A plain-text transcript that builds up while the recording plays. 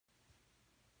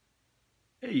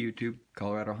Hey YouTube,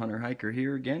 Colorado Hunter Hiker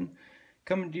here again,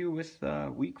 coming to you with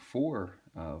week 4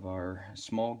 of our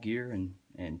small gear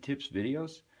and tips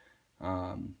videos.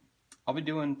 I'll be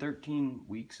doing 13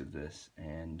 weeks of this,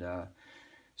 and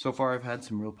so far I've had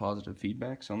some real positive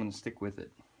feedback, so I'm going to stick with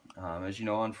it. As you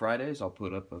know, on Fridays I'll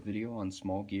put up a video on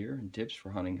small gear and tips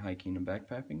for hunting, hiking, and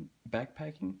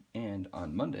backpacking, and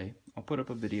on Monday I'll put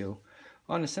up a video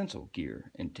on essential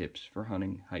gear and tips for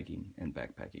hunting, hiking, and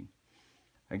backpacking.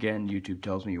 Again, YouTube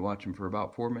tells me you watch them for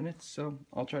about 4 minutes, so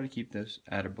I'll try to keep this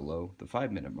at or below the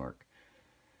 5-minute mark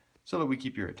so that we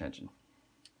keep your attention.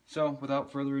 So,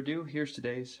 without further ado, here's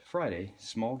today's Friday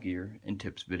small gear and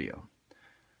tips video.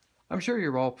 I'm sure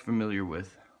you're all familiar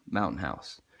with Mountain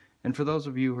House, and for those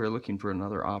of you who are looking for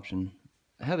another option,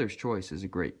 Heather's Choice is a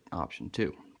great option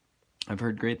too. I've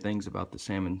heard great things about the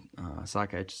salmon,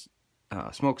 sockeye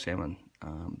smoked salmon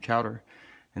chowder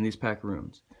and these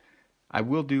packaroons. I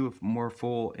will do a more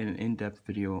full and in-depth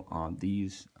video on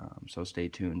these, so stay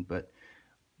tuned, but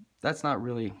that's not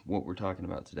really what we're talking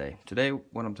about today. Today,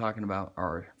 what I'm talking about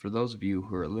are, for those of you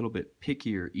who are a little bit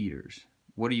pickier eaters,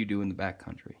 what do you do in the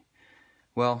backcountry?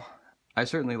 Well, I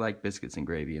certainly like biscuits and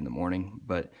gravy in the morning,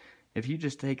 but if you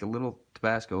just take a little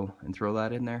Tabasco and throw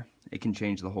that in there, it can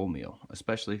change the whole meal,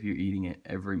 especially if you're eating it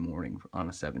every morning on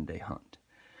a 7-day hunt.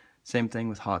 Same thing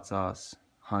with hot sauce,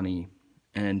 honey,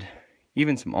 and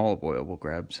even some olive oil will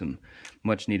grab some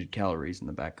much needed calories in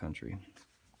the backcountry.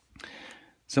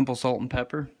 Simple salt and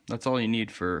pepper, that's all you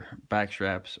need for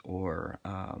backstraps or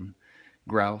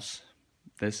grouse.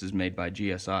 This is made by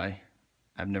GSI.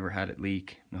 I've never had it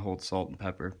leak. It holds salt and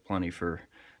pepper, plenty for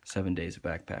 7 days of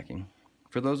backpacking.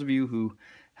 For those of you who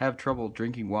have trouble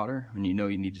drinking water and you know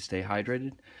you need to stay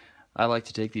hydrated, I like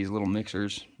to take these little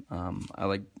mixers. I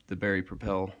like the Berry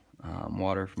Propel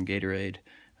water from Gatorade,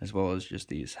 as well as just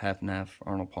these half and half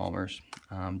Arnold Palmers.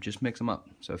 Just mix them up.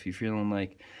 So if you're feeling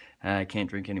like I can't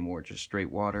drink anymore, just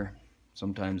straight water.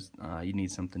 Sometimes you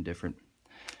need something different.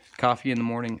 Coffee in the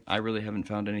morning, I really haven't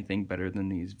found anything better than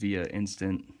these Via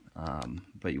Instant,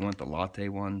 but you want the latte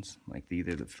ones, like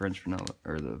either the French vanilla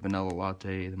or the vanilla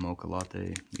latte, the mocha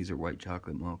latte. These are white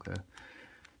chocolate mocha.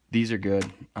 These are good.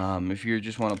 If you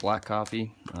just want a black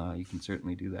coffee, you can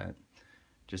certainly do that.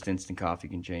 Just instant coffee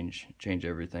can change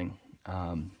everything.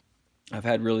 I've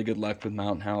had really good luck with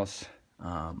Mountain House.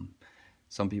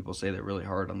 Some people say they're really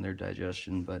hard on their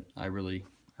digestion, but I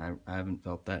haven't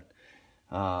felt that.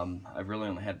 I've really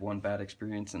only had one bad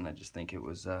experience, and I just think it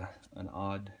was an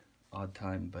odd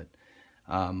time. But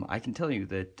I can tell you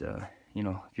that you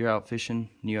know, if you're out fishing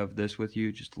and you have this with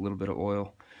you, just a little bit of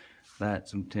oil,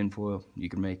 some tin foil, you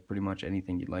can make pretty much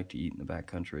anything you'd like to eat in the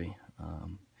backcountry.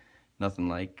 Nothing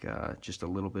like just a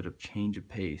little bit of change of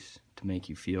pace to make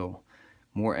you feel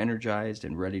more energized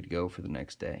and ready to go for the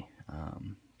next day.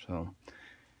 So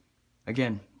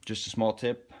again, just a small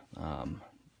tip.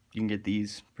 You can get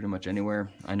these pretty much anywhere.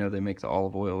 I know they make the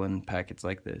olive oil in packets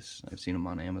like this. I've seen them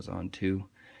on Amazon too.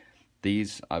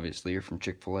 These obviously are from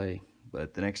Chick-fil-A,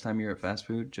 but the next time you're at fast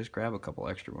food, just grab a couple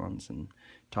extra ones and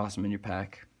toss them in your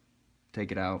pack.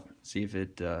 Take it out, see if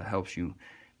it helps you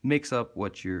mix up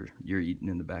what you're eating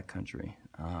in the backcountry.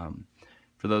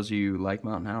 For those of you who like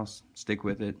Mountain House, stick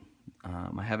with it.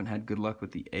 I haven't had good luck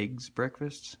with the eggs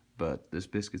breakfasts, but this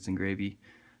biscuits and gravy,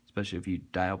 especially if you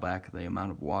dial back the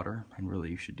amount of water, and really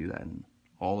you should do that in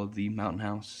all of the Mountain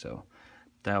House, so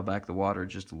dial back the water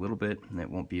just a little bit and it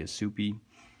won't be as soupy.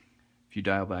 If you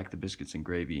dial back the biscuits and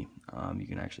gravy, you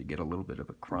can actually get a little bit of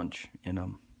a crunch in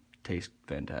them. Tastes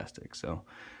fantastic. So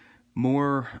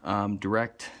more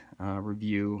direct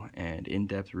review and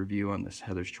in-depth review on this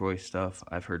Heather's Choice stuff.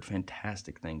 I've heard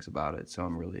fantastic things about it, so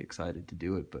I'm really excited to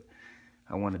do it, but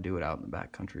I want to do it out in the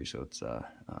backcountry, so it's a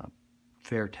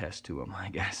fair test to them, I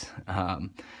guess.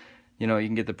 You know, you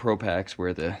can get the Pro Packs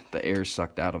where the air's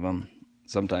sucked out of them.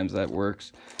 Sometimes that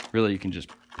works. Really, you can just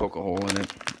poke a hole in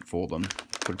it, fold them,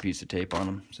 put a piece of tape on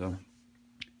them. So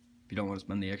if you don't want to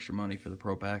spend the extra money for the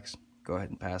Pro Packs, go ahead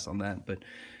and pass on that, but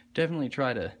definitely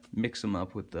try to mix them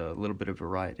up with a little bit of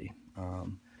variety.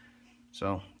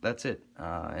 So that's it.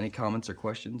 Any comments or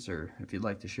questions, or if you'd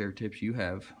like to share tips you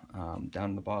have down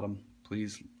in the bottom,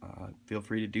 please feel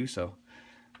free to do so.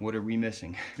 What are we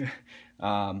missing?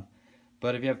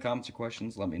 But if you have comments or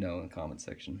questions, let me know in the comment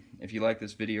section. If you like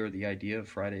this video or the idea of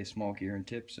Friday small gear and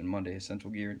tips and Monday essential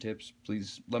gear and tips,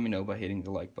 please let me know by hitting the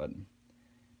like button.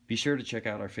 Be sure to check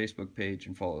out our Facebook page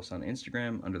and follow us on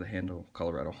Instagram under the handle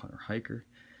Colorado Hunter Hiker.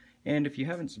 And if you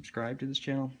haven't subscribed to this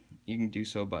channel, you can do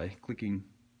so by clicking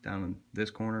down in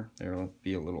this corner. There will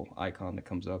be a little icon that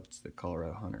comes up. It's the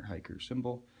Colorado Hunter Hiker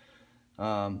symbol.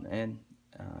 And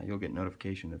you'll get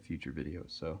notification of future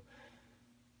videos. So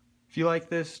If you like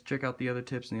this, check out the other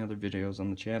tips and the other videos on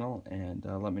the channel, and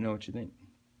let me know what you think.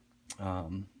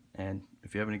 And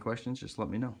if you have any questions, just let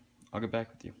me know. I'll get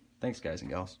back with you. Thanks, guys and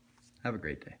gals. Have a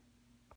great day.